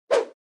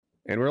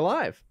And we're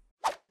live.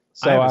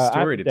 So I have a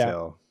story to yeah.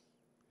 tell.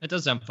 That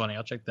does sound funny.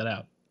 I'll check that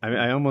out.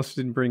 I almost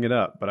didn't bring it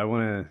up, but I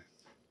want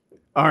to.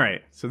 All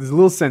right. So this is a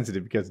little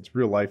sensitive because it's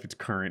real life, it's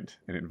current,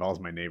 and it involves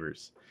my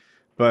neighbors.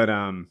 But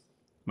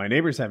my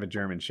neighbors have a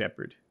German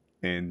Shepherd,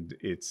 and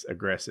it's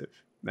aggressive.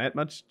 That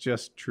much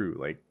just true.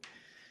 Like,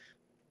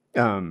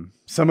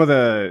 some of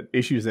the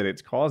issues that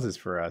it causes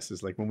for us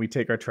is like when we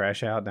take our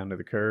trash out down to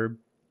the curb,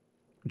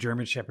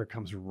 German Shepherd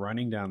comes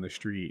running down the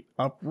street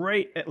up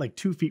right at like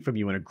 2 feet from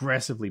you and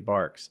aggressively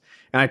barks.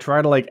 And I try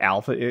to like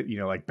alpha it,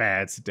 like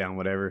bad, sit down,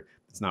 whatever.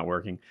 It's not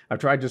working. I've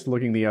tried just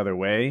looking the other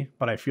way,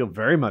 but I feel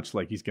very much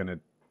like he's going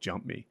to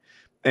jump me.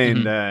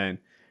 And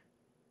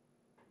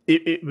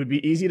it would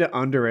be easy to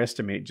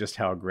underestimate just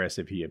how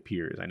aggressive he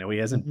appears. I know he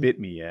hasn't bit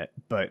me yet,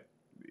 but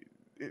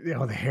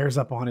the hair's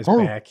up on his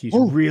back. He's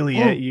really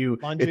at you.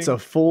 Lunging. It's a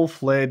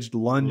full-fledged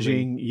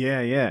lunging.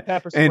 Yeah.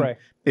 Pepper And spray.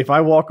 if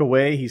I walk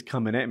away, he's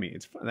coming at me.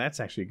 That's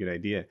actually a good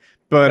idea.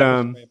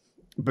 But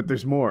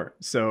there's more.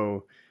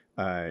 So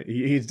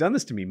he's done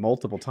this to me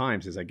multiple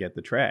times as I get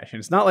the trash. And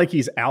it's not like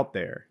he's out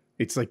there.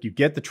 It's like you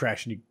get the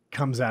trash and he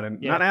comes out and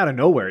not out of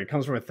nowhere. He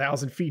comes from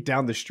 1,000 feet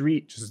down the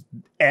street just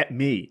at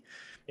me.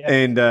 Yeah.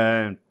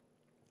 And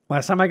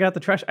last time I got the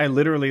trash, I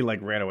literally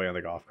like ran away on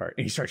the golf cart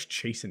and he starts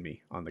chasing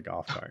me on the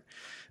golf cart.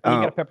 You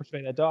got to pepper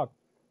spray that dog.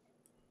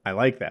 I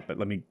like that, but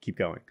let me keep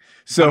going.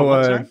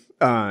 So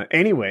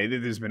anyway,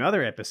 there's been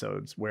other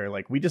episodes where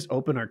like we just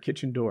open our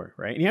kitchen door,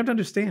 right? And you have to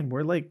understand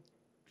we're like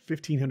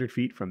 1,500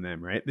 feet from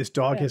them, right? This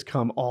dog has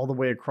come all the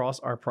way across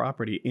our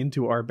property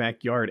into our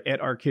backyard at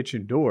our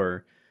kitchen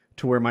door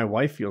to where my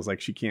wife feels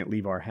like she can't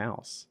leave our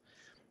house.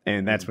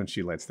 And that's when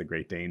she lets the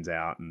Great Danes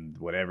out and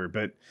whatever.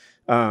 But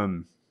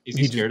is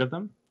he scared of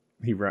them?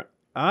 He ran.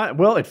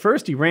 Well, at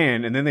first he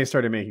ran, and then they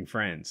started making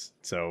friends.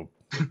 So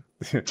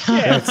that's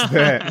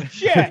that.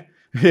 Shit.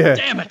 Yeah.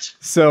 Damn it.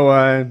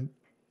 So,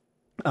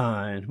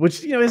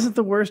 which isn't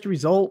the worst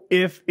result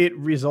if it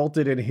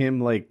resulted in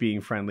him like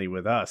being friendly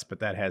with us, but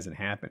that hasn't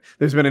happened.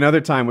 There's been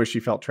another time where she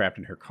felt trapped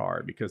in her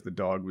car because the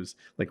dog was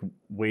like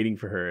waiting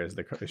for her as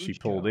she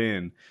pulled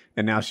in,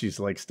 and now she's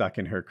like stuck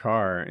in her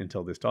car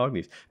until this dog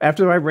leaves.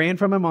 After I ran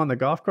from him on the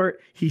golf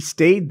cart, he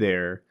stayed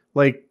there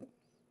like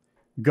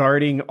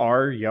guarding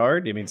our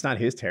yard. I mean, it's not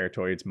his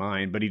territory, it's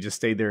mine, but he just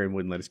stayed there and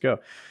wouldn't let us go.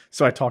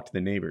 So I talked to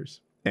the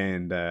neighbors,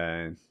 and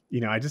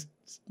I just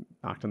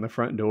knocked on the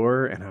front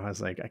door and I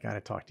was like, I got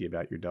to talk to you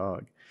about your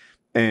dog.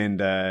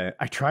 And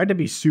I tried to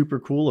be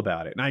super cool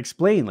about it. And I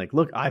explained like,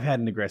 look, I've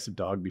had an aggressive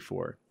dog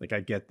before. Like,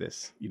 I get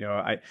this,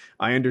 I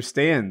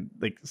understand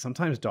like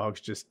sometimes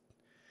dogs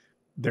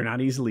they're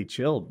not easily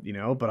chilled,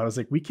 but I was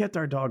like, we kept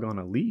our dog on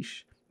a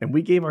leash and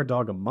we gave our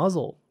dog a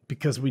muzzle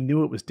because we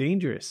knew it was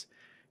dangerous.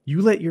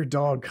 You let your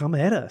dog come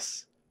at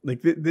us.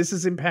 Like this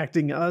is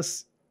impacting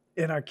us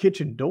at our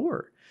kitchen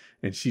door.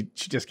 And she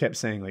just kept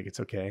saying like,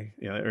 it's okay.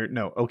 Or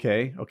no,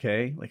 okay.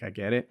 Like, I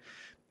get it.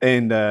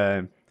 And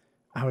I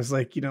was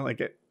like,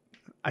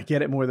 I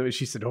get it more than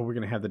she said, oh, we're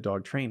going to have the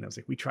dog trained. I was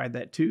like, we tried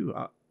that too.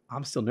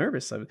 I'm still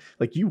nervous.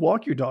 Like, you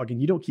walk your dog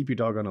and you don't keep your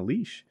dog on a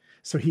leash.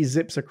 So he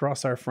zips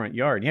across our front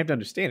yard. And you have to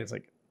understand, it's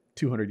like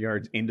 200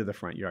 yards into the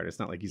front yard. It's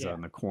not like he's out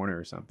in the corner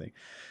or something.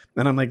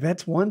 And I'm like,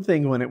 that's one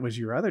thing when it was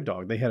your other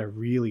dog. They had a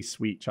really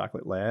sweet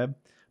chocolate lab.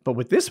 But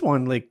with this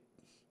one, like,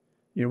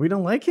 we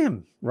don't like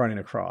him running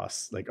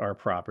across like our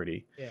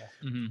property. Yeah.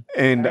 Mm-hmm.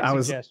 And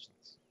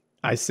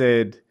I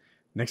said,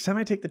 next time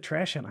I take the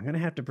trash out, I'm going to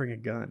have to bring a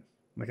gun.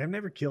 Like, I've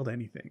never killed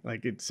anything,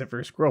 like except for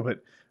a squirrel,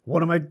 but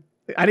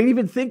I didn't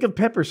even think of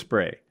pepper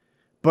spray,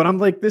 but I'm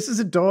like, this is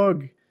a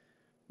dog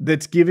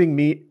that's giving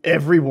me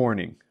every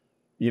warning.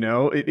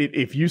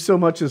 If you so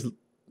much as,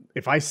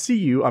 if I see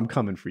you, I'm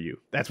coming for you.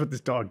 That's what this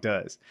dog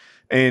does.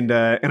 And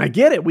I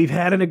get it. We've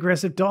had an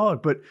aggressive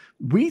dog, but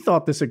we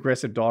thought this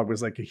aggressive dog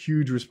was like a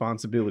huge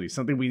responsibility,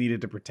 something we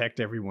needed to protect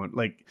everyone.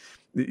 Like,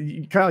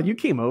 Kyle, you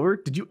came over.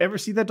 Did you ever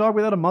see that dog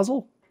without a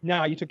muzzle?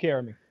 No, you took care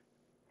of me.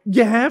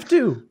 You have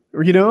to,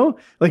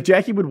 like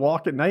Jackie would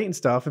walk at night and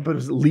stuff, but it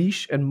was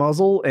leash and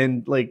muzzle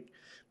and like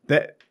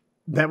that.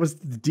 That was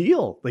the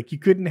deal. Like, you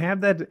couldn't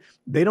have that.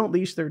 They don't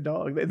leash their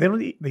dog.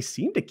 They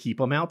seem to keep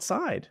them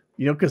outside,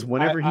 because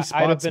whenever he spots me.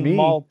 I'd have been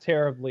mauled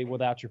terribly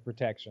without your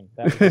protection.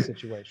 That was the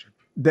situation.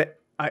 That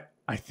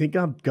I think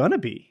I'm gonna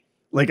be.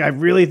 Like, I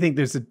really think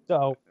there's a.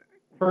 So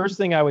first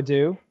thing I would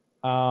do,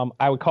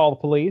 I would call the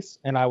police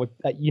and I would,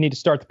 you need to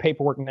start the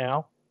paperwork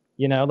now.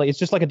 Like, it's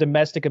just like a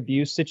domestic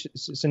abuse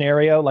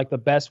scenario. Like, the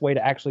best way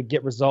to actually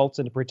get results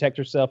and to protect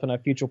yourself in a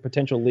future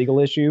potential legal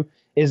issue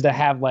is to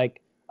have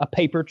like a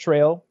paper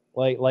trail.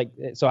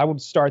 So I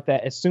would start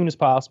that as soon as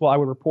possible. I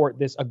would report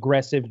this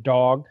aggressive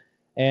dog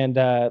and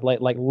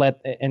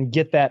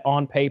get that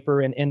on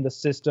paper and in the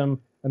system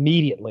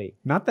immediately.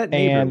 Not that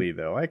neighborly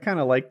though. I kind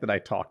of like that I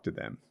talked to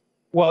them.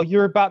 Well,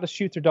 you're about to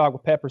shoot their dog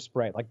with pepper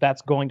spray. Like,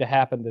 that's going to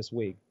happen this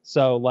week.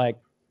 So like,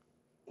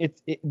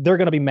 they're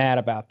going to be mad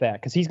about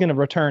that because he's going to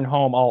return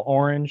home all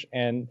orange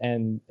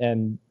and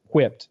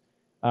whipped.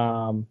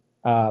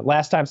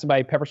 Last time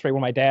somebody pepper sprayed one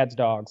of my dad's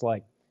dogs,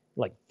 like,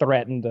 like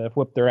threatened to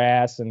whip their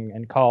ass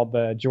and called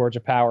the Georgia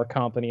Power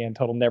Company and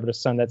told them never to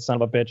send that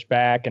son of a bitch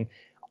back. And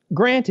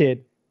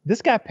granted,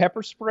 this guy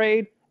pepper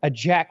sprayed a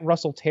Jack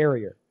Russell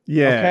Terrier.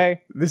 Yeah.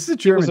 Okay. This is a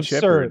German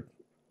Shepherd.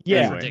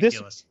 Yeah, Anyway.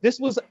 this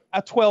was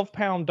a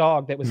 12-pound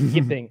dog that was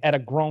yipping at a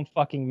grown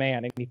fucking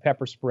man, and he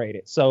pepper sprayed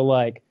it. So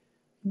like,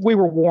 we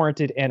were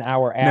warranted in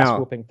our ass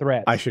whooping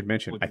threats. I should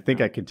mention, I think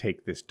I can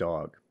take this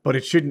dog, but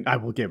it shouldn't. I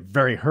will get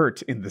very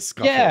hurt in the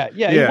scuffle. Yeah,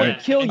 it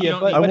wouldn't kill you,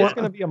 but it's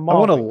going to be a maul. I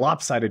want a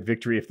lopsided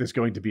victory if there's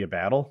going to be a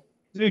battle.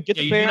 Dude, get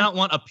the you bear. do not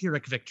want a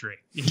Pyrrhic victory.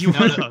 You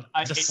want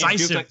a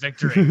decisive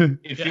victory.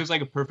 It feels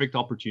like a perfect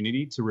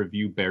opportunity to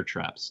review bear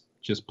traps.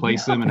 Just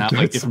place them and have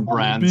like different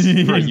brands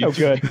for a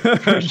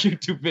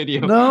YouTube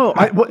video. No,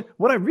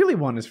 what I really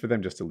want is for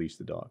them just to leach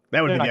the dog.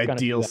 That would be the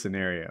ideal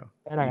scenario.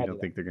 I don't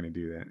think they're going to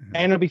do that.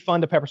 And it'll be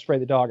fun to pepper spray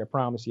the dog. I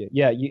promise you.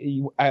 Yeah,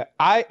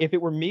 I if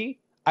it were me,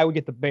 I would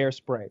get the bear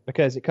spray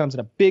because it comes in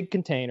a big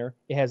container.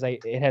 It has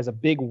a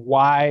big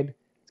wide.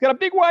 It's got a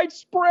big wide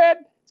spread.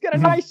 It's got a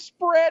nice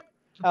spread.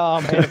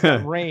 And it's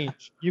got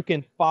range. You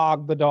can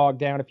fog the dog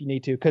down if you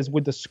need to. Because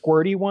with the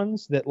squirty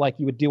ones that like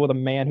you would deal with a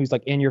man who's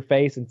like in your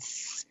face and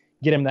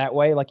get him that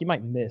way, like you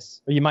might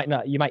miss or you might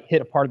not. You might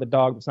hit a part of the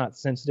dog that's not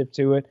sensitive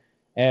to it.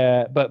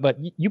 But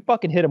you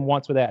fucking hit him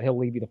once with that, he'll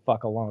leave you the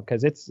fuck alone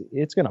because it's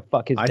gonna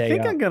fuck his day I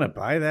think up. I'm gonna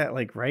buy that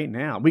like right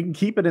now. We can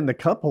keep it in the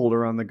cup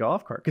holder on the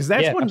golf cart because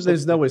that's when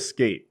there's no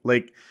escape.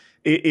 Like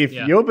if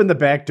you open the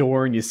back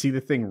door and you see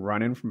the thing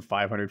running from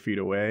 500 feet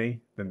away,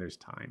 then there's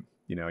time.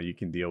 You know, you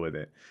can deal with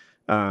it.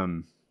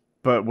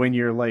 But when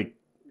you're like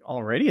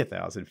already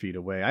 1,000 feet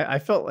away, I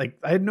felt like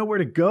I had nowhere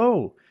to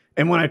go.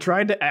 And when I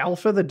tried to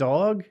alpha the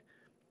dog,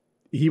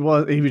 he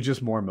was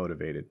just more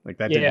motivated. Like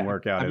that didn't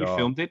work out at all. Have you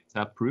filmed it? Is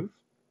that proof?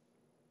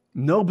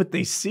 No, but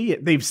they see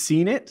it. They've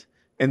seen it,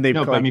 and they've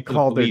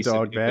called their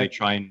dog back. They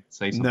try and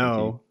say something.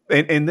 No,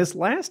 and this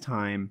last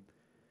time,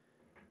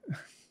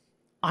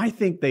 I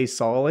think they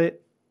saw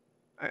it.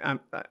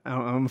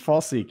 I'm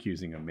falsely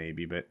accusing them,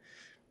 maybe, but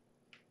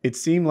it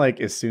seemed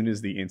like as soon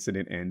as the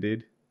incident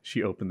ended,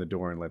 she opened the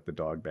door and let the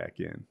dog back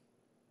in.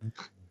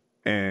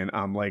 And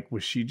I'm like,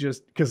 was she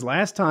just? Because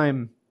last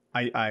time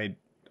I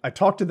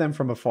talked to them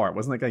from afar. It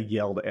wasn't like I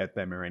yelled at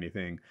them or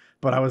anything,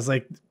 but I was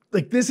like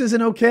this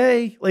isn't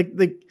okay. Like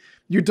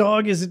your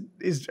dog is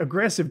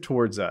aggressive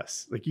towards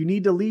us. Like you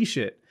need to leash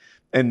it.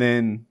 And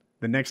then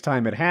the next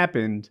time it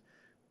happened,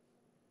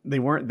 they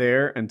weren't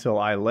there until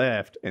I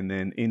left, and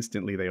then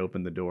instantly they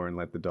opened the door and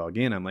let the dog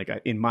in. I'm like,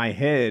 in my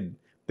head,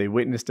 they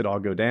witnessed it all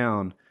go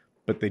down,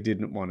 but they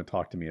didn't want to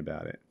talk to me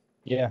about it.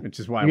 Yeah, which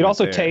is why you could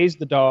also tase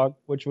the dog,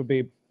 which would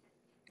be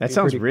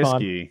sounds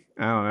risky.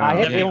 Fun.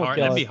 I don't know.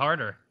 That'd be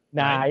harder.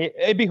 Nah, right?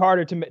 It'd be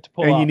harder to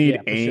pull and off. You need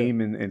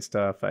aim and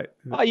stuff.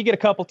 You get a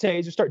couple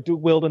tasers, start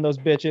wielding those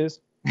bitches.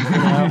 You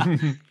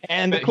know?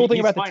 And the cool thing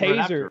about the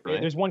taser,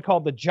 there's one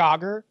called the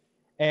Jogger,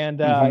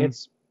 and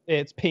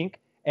it's pink,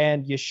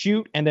 and you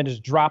shoot and then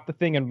just drop the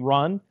thing and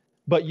run.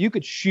 But you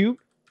could shoot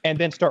and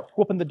then start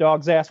whooping the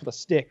dog's ass with a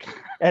stick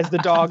as the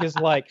dog is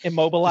like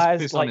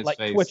immobilized, like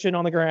twitching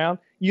on the ground.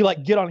 You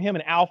like get on him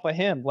and alpha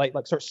him, like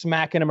start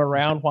smacking him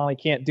around while he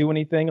can't do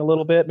anything a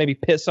little bit, maybe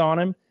piss on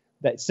him.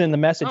 That send the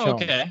message home.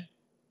 Okay.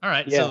 All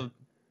right. Yeah. So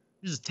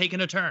this is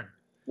taking a turn.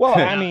 Well,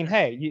 I mean,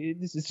 hey,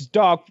 this is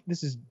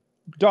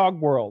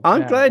dog world.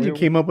 I'm glad you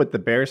came up with the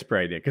bear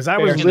spray idea because I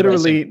was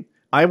literally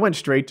I went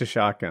straight to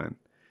shotgun,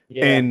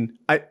 and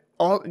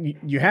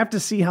you have to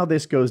see how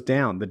this goes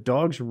down. The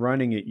dog's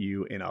running at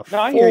you in a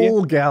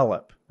full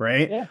gallop,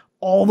 right? Yeah.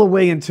 All the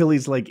way until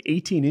he's like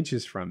 18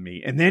 inches from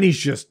me, and then he's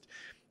just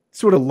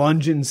sort of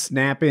lunging,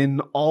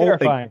 snapping,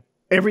 terrifying,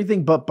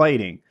 everything but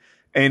biting.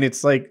 And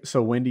it's like,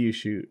 so when do you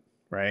shoot?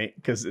 Right?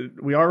 Because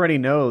we already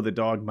know the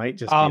dog might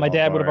just. My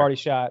dad would have already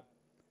shot.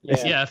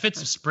 Yeah, if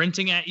it's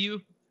sprinting at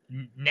you,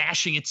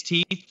 gnashing its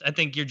teeth, I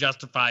think you're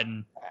justified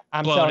in.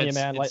 I'm telling you,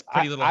 man. Like,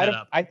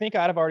 I think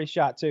I'd have already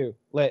shot too.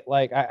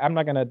 Like, I'm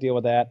not gonna deal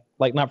with that.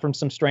 Like, not from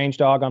some strange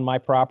dog on my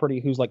property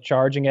who's like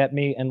charging at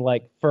me and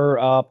like fur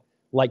up,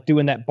 like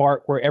doing that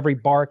bark where every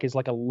bark is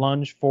like a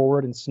lunge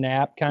forward and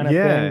snap kind of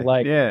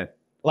thing.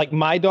 Like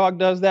my dog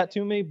does that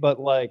to me,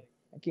 but like.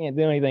 I can't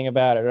do anything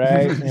about it,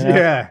 right? You know?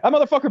 Yeah. That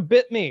motherfucker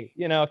bit me,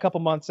 a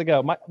couple months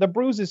ago. The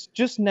bruise is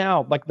just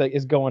now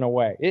is going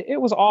away. It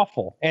was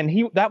awful.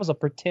 And that was a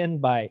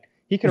pretend bite.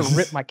 He could have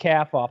ripped my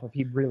calf off if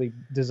he really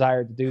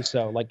desired to do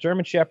so. Like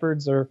German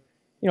Shepherds are,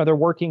 they're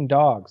working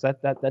dogs.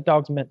 That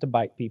dog's meant to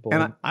bite people.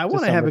 And I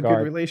want to have a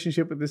good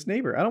relationship with this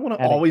neighbor. I don't want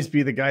to always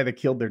be the guy that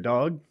killed their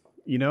dog.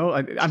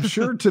 I'm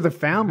sure to the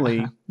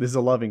family, this is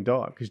a loving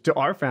dog. Because to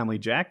our family,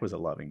 Jack was a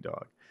loving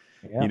dog.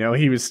 Yeah.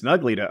 He was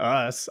snuggly to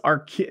us. Our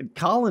kid,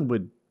 Colin,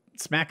 would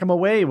smack him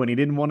away when he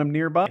didn't want him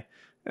nearby.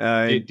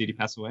 Did he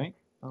pass away?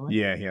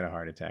 Yeah, he had a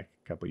heart attack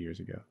a couple years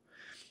ago.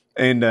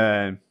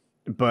 And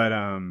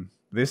but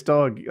this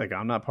dog, like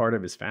I'm not part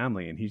of his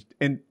family,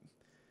 and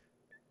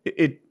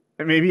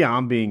maybe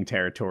I'm being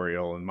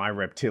territorial and my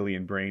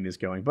reptilian brain is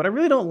going, but I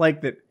really don't like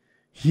that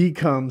he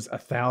comes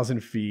 1,000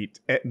 feet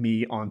at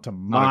me onto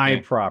my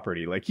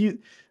property. Like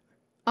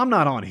I'm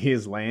not on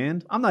his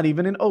land. I'm not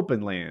even in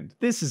open land.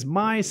 This is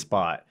my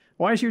spot.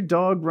 Why is your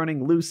dog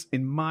running loose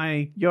in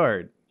my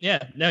yard?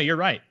 Yeah, no, you're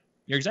right.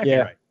 You're exactly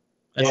right.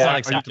 That's not Are you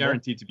acceptable.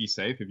 guaranteed to be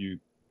safe if you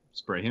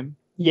spray him?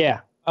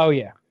 Yeah. Oh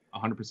yeah.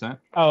 100%?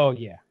 Oh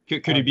yeah.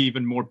 Could he be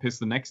even more pissed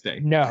the next day?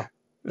 No.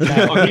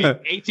 Okay,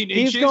 18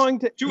 inches. He's going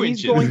to 2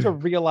 inches. He's going to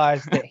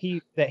realize that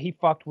he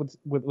fucked with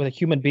a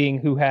human being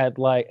who had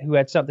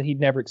something he'd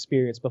never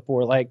experienced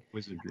before. Like,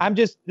 Wizardry.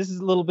 this is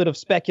a little bit of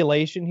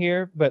speculation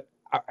here, but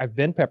I've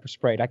been pepper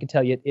sprayed. I can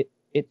tell you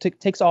it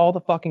takes all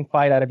the fucking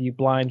fight out of you,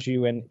 blinds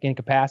you, and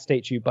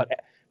incapacitates you. But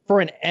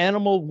for an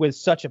animal with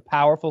such a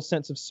powerful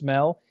sense of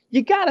smell,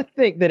 you got to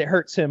think that it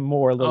hurts him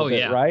more a little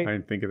bit, right? I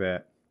didn't think of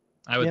that.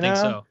 I would think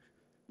so.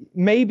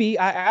 Maybe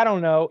I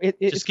don't know.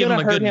 It's give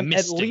gonna him a hurt good him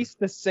misting. at least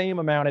the same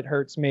amount it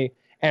hurts me,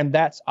 and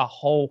that's a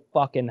whole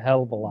fucking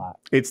hell of a lot.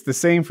 It's the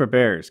same for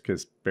bears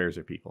because bears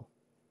are people.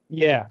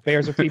 Yeah,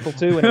 bears are people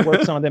too, and it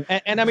works on them.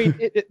 And I mean,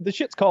 the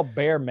shit's called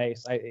bear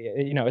mace.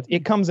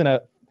 It comes in a,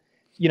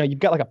 you've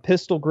got like a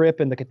pistol grip,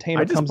 and the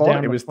container comes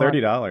down. It was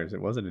 $30.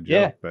 It wasn't a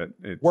joke, but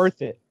it's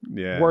worth it.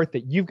 Yeah, worth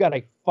it. You've got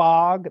a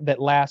fog that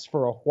lasts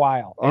for a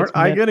while. Aren't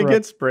I gonna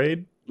get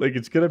sprayed? Like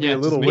it's gonna be a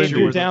little If windy.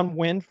 you're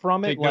downwind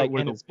from it,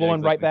 and it's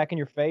blowing right back in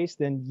your face,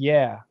 then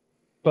yeah.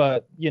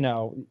 But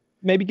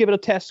maybe give it a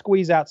test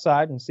squeeze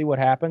outside and see what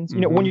happens.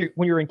 When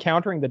you're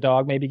encountering the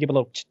dog, maybe give a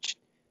little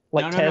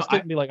test it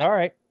and be like, all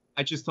right.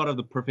 I just thought of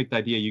the perfect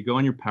idea. You go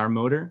on your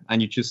paramotor and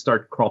you just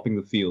start cropping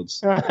the fields.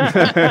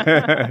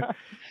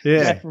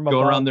 Yeah,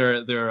 go around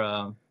their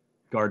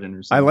garden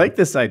or something. I like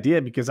this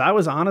idea because I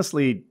was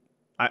honestly,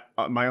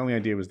 my only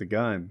idea was the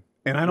gun.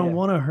 And I don't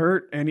want to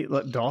hurt any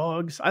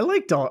dogs. I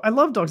like dogs. I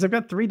love dogs. I've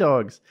got 3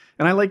 dogs,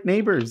 and I like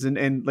neighbors,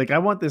 and like I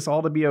want this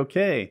all to be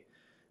okay.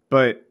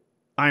 But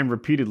I'm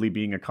repeatedly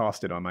being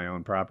accosted on my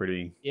own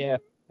property. Yeah,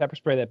 pepper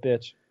spray that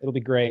bitch. It'll be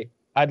great.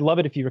 I'd love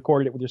it if you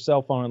recorded it with your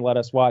cell phone and let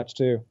us watch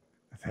too.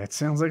 That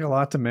sounds like a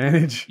lot to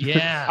manage.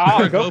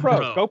 Yeah.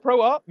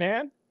 GoPro up,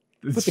 man.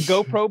 Put the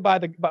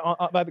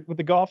GoPro with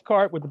the golf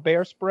cart with the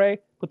bear spray.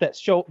 Put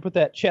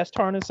that chest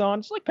harness on.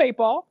 It's like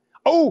paintball.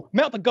 Oh,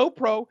 mount the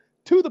GoPro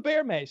to the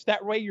bear mace.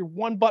 That way you're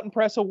one button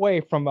press away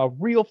from a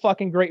real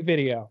fucking great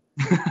video.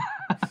 You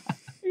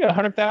got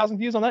 100,000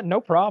 views on that? No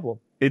problem.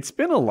 It's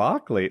been a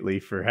lock lately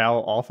for how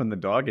often the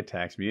dog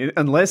attacks me.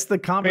 Unless the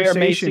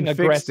conversation fixed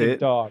aggressive it.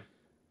 Dog.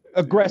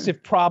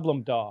 Aggressive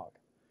problem dog.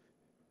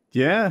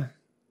 Yeah.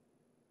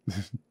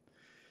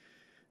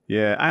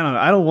 Yeah, I don't know.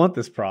 I don't want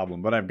this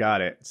problem, but I've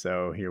got it.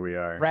 So here we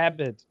are.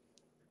 Rabid.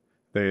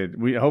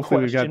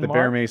 Hopefully we've got the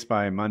bear mace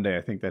by Monday.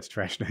 I think that's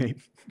trash night.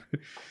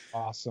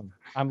 Awesome.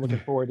 I'm looking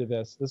forward to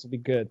this. This will be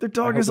good. The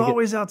dog is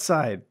always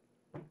outside.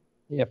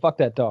 Yeah, fuck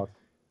that dog.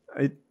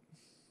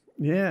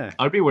 Yeah.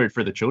 I'd be worried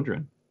for the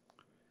children.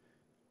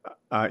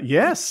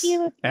 Yes,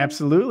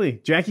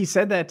 absolutely. Jackie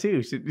said that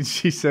too.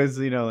 She says,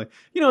 if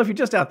you're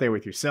just out there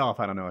with yourself,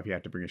 I don't know if you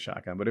have to bring a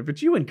shotgun, but if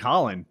it's you and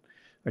Colin,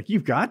 like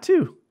you've got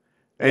to.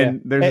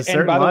 And there's a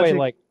certain and by the logic. way,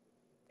 like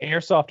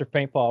airsoft or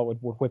paintball would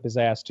whip his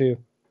ass too.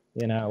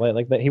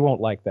 Like that. He won't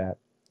like that.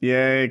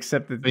 Yeah,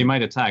 except that they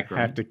might attack.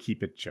 Right? Have to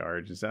keep it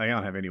charged. I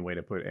don't have any way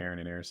to put air in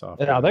an airsoft.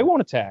 No, they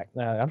won't attack.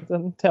 No,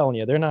 I'm telling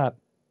you, they're not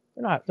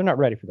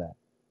ready for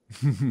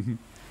that.